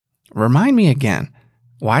Remind me again,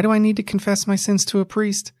 why do I need to confess my sins to a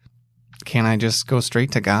priest? Can't I just go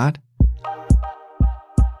straight to God?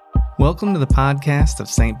 Welcome to the podcast of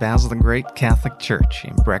St. Basil the Great Catholic Church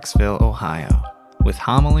in Brecksville, Ohio, with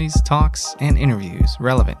homilies, talks, and interviews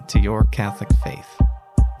relevant to your Catholic faith.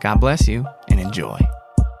 God bless you and enjoy.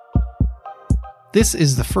 This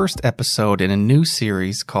is the first episode in a new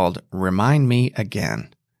series called Remind Me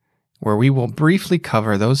Again, where we will briefly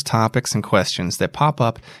cover those topics and questions that pop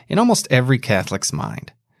up in almost every Catholic's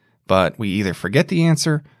mind, but we either forget the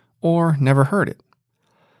answer or never heard it.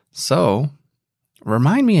 So,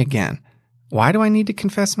 remind me again, why do I need to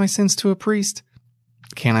confess my sins to a priest?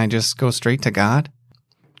 Can't I just go straight to God?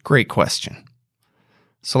 Great question.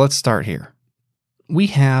 So let's start here. We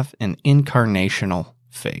have an incarnational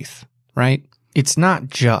faith, right? It's not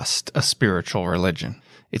just a spiritual religion.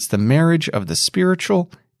 It's the marriage of the spiritual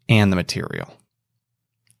and the material.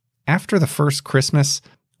 After the first Christmas,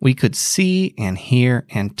 we could see and hear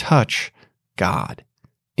and touch God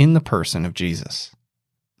in the person of Jesus.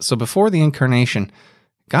 So before the incarnation,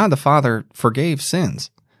 God the Father forgave sins,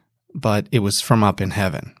 but it was from up in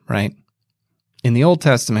heaven, right? In the Old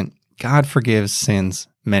Testament, God forgives sins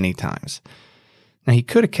many times. Now, he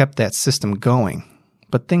could have kept that system going,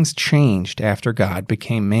 but things changed after God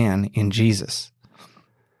became man in Jesus.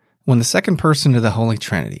 When the second person of the Holy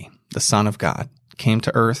Trinity, the Son of God, came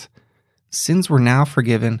to earth, sins were now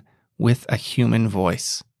forgiven with a human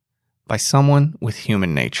voice, by someone with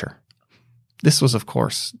human nature. This was, of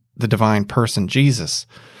course, the divine person Jesus,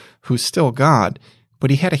 who's still God,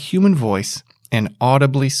 but he had a human voice and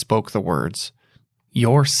audibly spoke the words,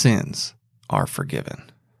 "Your sins are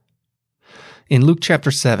forgiven." In Luke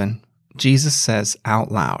chapter 7, Jesus says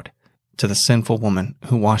out loud to the sinful woman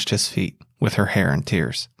who washed his feet with her hair in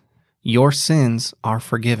tears, "Your sins are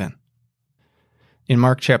forgiven." In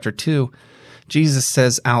Mark chapter 2, Jesus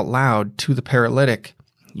says out loud to the paralytic,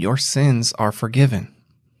 "Your sins are forgiven."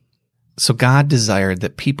 So God desired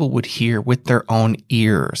that people would hear with their own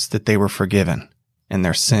ears that they were forgiven and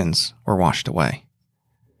their sins were washed away.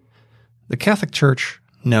 The Catholic Church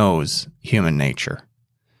knows human nature.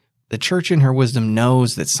 The Church in her wisdom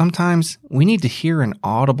knows that sometimes we need to hear an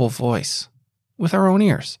audible voice with our own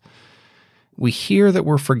ears. We hear that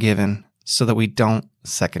we're forgiven so that we don't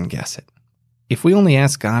second guess it. If we only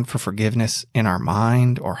ask God for forgiveness in our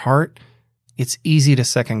mind or heart, it's easy to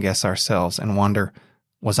second guess ourselves and wonder,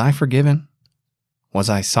 was I forgiven? Was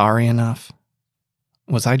I sorry enough?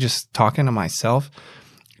 Was I just talking to myself?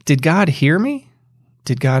 Did God hear me?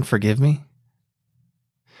 Did God forgive me?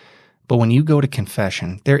 But when you go to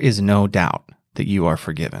confession, there is no doubt that you are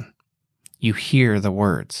forgiven. You hear the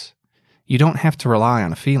words. You don't have to rely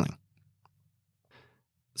on a feeling.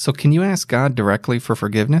 So can you ask God directly for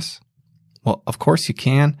forgiveness? Well, of course you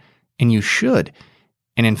can, and you should.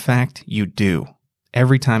 And in fact, you do,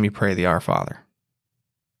 every time you pray the Our Father.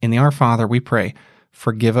 In the Our Father, we pray,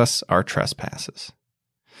 "Forgive us our trespasses."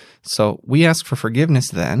 So we ask for forgiveness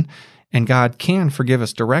then, and God can forgive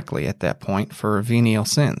us directly at that point for venial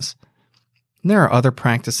sins. And there are other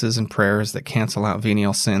practices and prayers that cancel out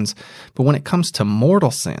venial sins, but when it comes to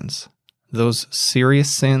mortal sins, those serious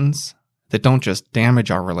sins that don't just damage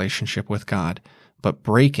our relationship with God, but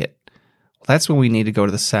break it, that's when we need to go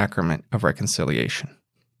to the sacrament of reconciliation.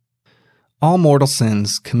 All mortal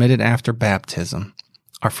sins committed after baptism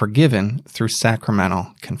are forgiven through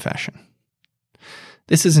sacramental confession.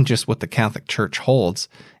 This isn't just what the Catholic Church holds,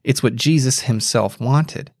 it's what Jesus himself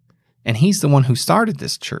wanted. And he's the one who started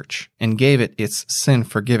this church and gave it its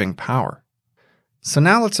sin-forgiving power. So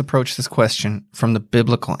now let's approach this question from the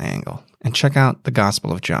biblical angle and check out the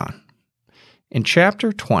Gospel of John. In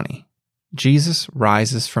chapter 20, Jesus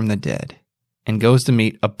rises from the dead and goes to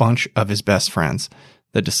meet a bunch of his best friends,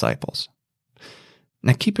 the disciples.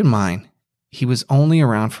 Now keep in mind, he was only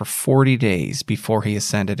around for 40 days before he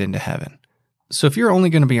ascended into heaven. So if you're only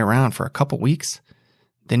going to be around for a couple weeks,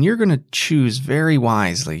 then you're going to choose very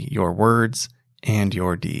wisely your words and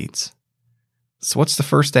your deeds. So what's the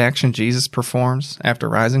first action Jesus performs after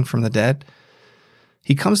rising from the dead?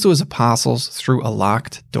 He comes to his apostles through a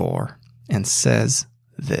locked door and says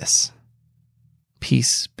this,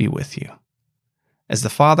 "Peace be with you. As the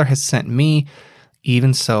Father has sent me,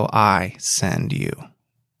 even so I send you."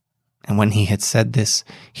 And when he had said this,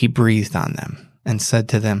 he breathed on them and said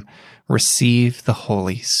to them, "Receive the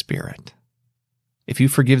Holy Spirit. If you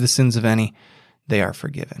forgive the sins of any, they are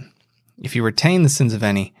forgiven. If you retain the sins of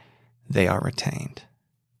any, they are retained."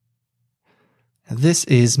 This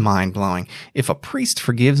is mind-blowing. If a priest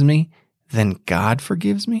forgives me, then God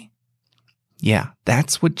forgives me? Yeah,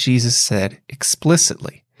 that's what Jesus said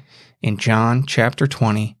explicitly in John chapter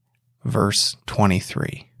 20, verse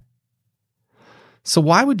 23. So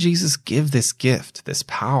why would Jesus give this gift, this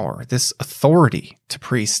power, this authority to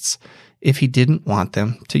priests if he didn't want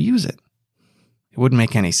them to use it? It wouldn't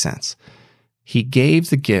make any sense. He gave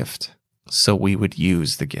the gift so we would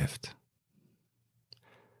use the gift.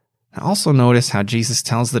 Now also notice how Jesus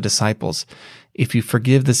tells the disciples, if you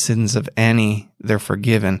forgive the sins of any, they're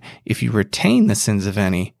forgiven. If you retain the sins of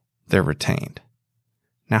any, they're retained.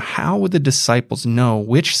 Now, how would the disciples know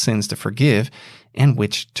which sins to forgive and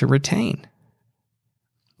which to retain?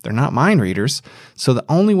 They're not mind readers, so the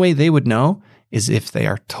only way they would know is if they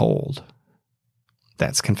are told.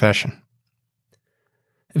 That's confession.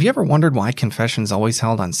 Have you ever wondered why confession is always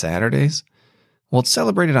held on Saturdays? Well, it's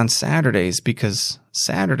celebrated on Saturdays because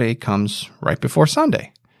Saturday comes right before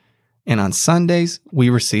Sunday. And on Sundays, we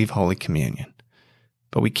receive Holy Communion.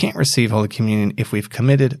 But we can't receive Holy Communion if we've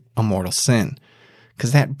committed a mortal sin,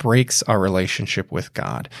 because that breaks our relationship with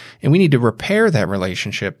God. And we need to repair that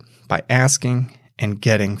relationship by asking and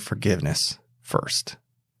getting forgiveness first.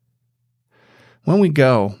 When we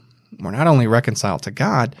go, we're not only reconciled to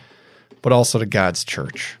God, but also to God's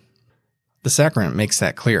church. The sacrament makes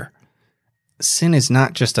that clear. Sin is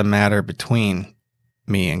not just a matter between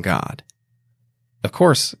me and God. Of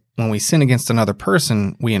course, when we sin against another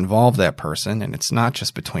person, we involve that person, and it's not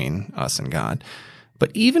just between us and God.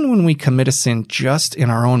 But even when we commit a sin just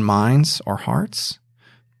in our own minds or hearts,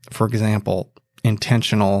 for example,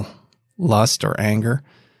 intentional lust or anger,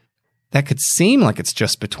 that could seem like it's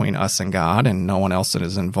just between us and God and no one else that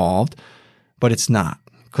is involved, but it's not,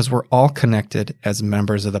 because we're all connected as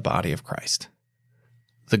members of the body of Christ.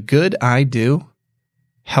 The good I do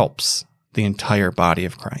helps the entire body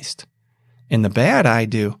of Christ, and the bad I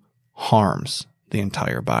do harms the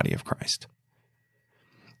entire body of Christ.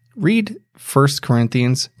 Read 1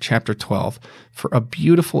 Corinthians chapter 12 for a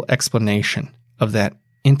beautiful explanation of that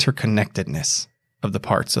interconnectedness of the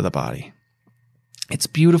parts of the body. It's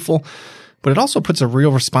beautiful, but it also puts a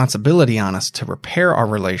real responsibility on us to repair our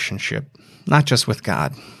relationship, not just with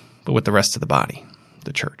God, but with the rest of the body,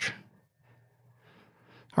 the church.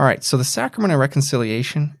 All right, so the sacrament of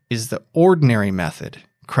reconciliation is the ordinary method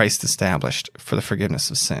Christ established for the forgiveness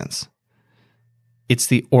of sins. It's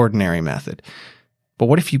the ordinary method. But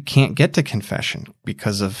what if you can't get to confession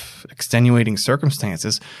because of extenuating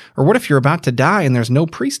circumstances? Or what if you're about to die and there's no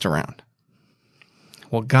priest around?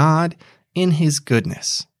 Well, God, in his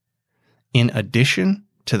goodness, in addition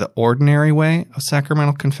to the ordinary way of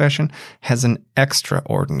sacramental confession, has an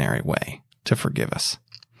extraordinary way to forgive us.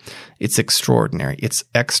 It's extraordinary. It's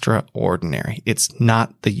extraordinary. It's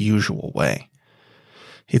not the usual way.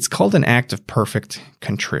 It's called an act of perfect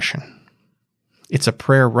contrition. It's a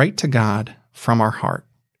prayer right to God from our heart,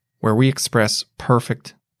 where we express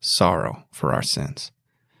perfect sorrow for our sins.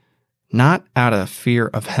 Not out of fear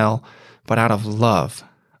of hell, but out of love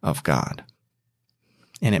of God.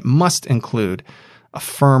 And it must include a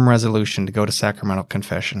firm resolution to go to sacramental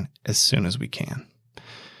confession as soon as we can.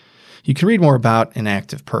 You can read more about an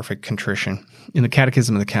act of perfect contrition in the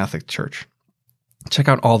Catechism of the Catholic Church. Check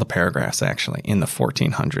out all the paragraphs, actually, in the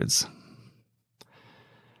 1400s.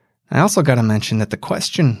 I also got to mention that the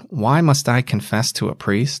question, why must I confess to a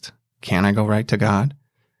priest? Can I go right to God?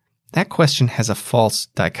 That question has a false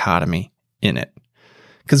dichotomy in it,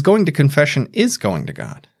 because going to confession is going to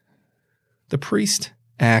God. The priest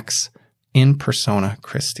acts in persona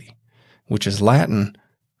Christi, which is Latin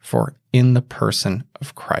for in the person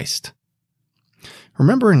of Christ.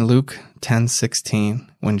 Remember in Luke 10:16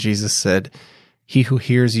 when Jesus said, "He who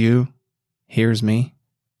hears you hears me"?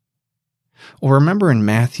 Or remember in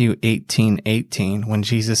Matthew 18:18 when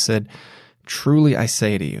Jesus said, "Truly I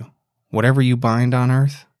say to you, whatever you bind on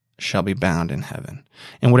earth shall be bound in heaven,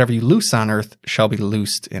 and whatever you loose on earth shall be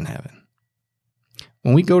loosed in heaven."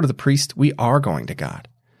 When we go to the priest, we are going to God.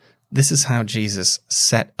 This is how Jesus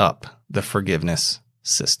set up the forgiveness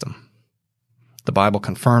system. The Bible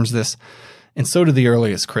confirms this, and so do the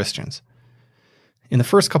earliest Christians. In the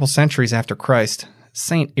first couple centuries after Christ,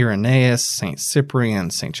 St. Irenaeus, St. Cyprian,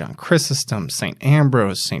 St. John Chrysostom, St.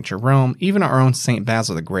 Ambrose, St. Jerome, even our own St.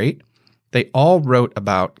 Basil the Great, they all wrote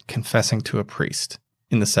about confessing to a priest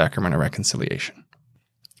in the sacrament of reconciliation.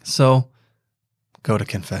 So, go to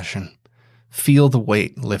confession. Feel the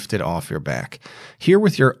weight lifted off your back. Hear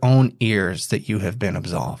with your own ears that you have been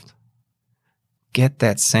absolved. Get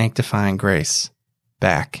that sanctifying grace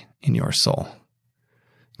back in your soul.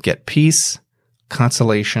 Get peace,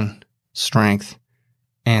 consolation, strength,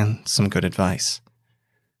 and some good advice.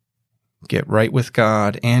 Get right with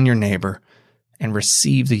God and your neighbor and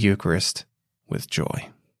receive the Eucharist with joy.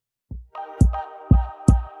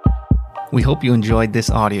 We hope you enjoyed this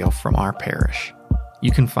audio from our parish.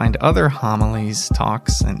 You can find other homilies,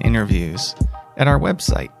 talks, and interviews at our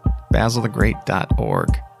website, basilthegreat.org,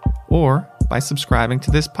 or by subscribing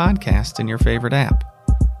to this podcast in your favorite app.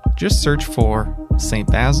 Just search for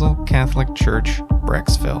St. Basil Catholic Church,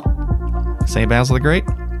 Brecksville. St. Basil the Great,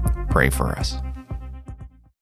 pray for us.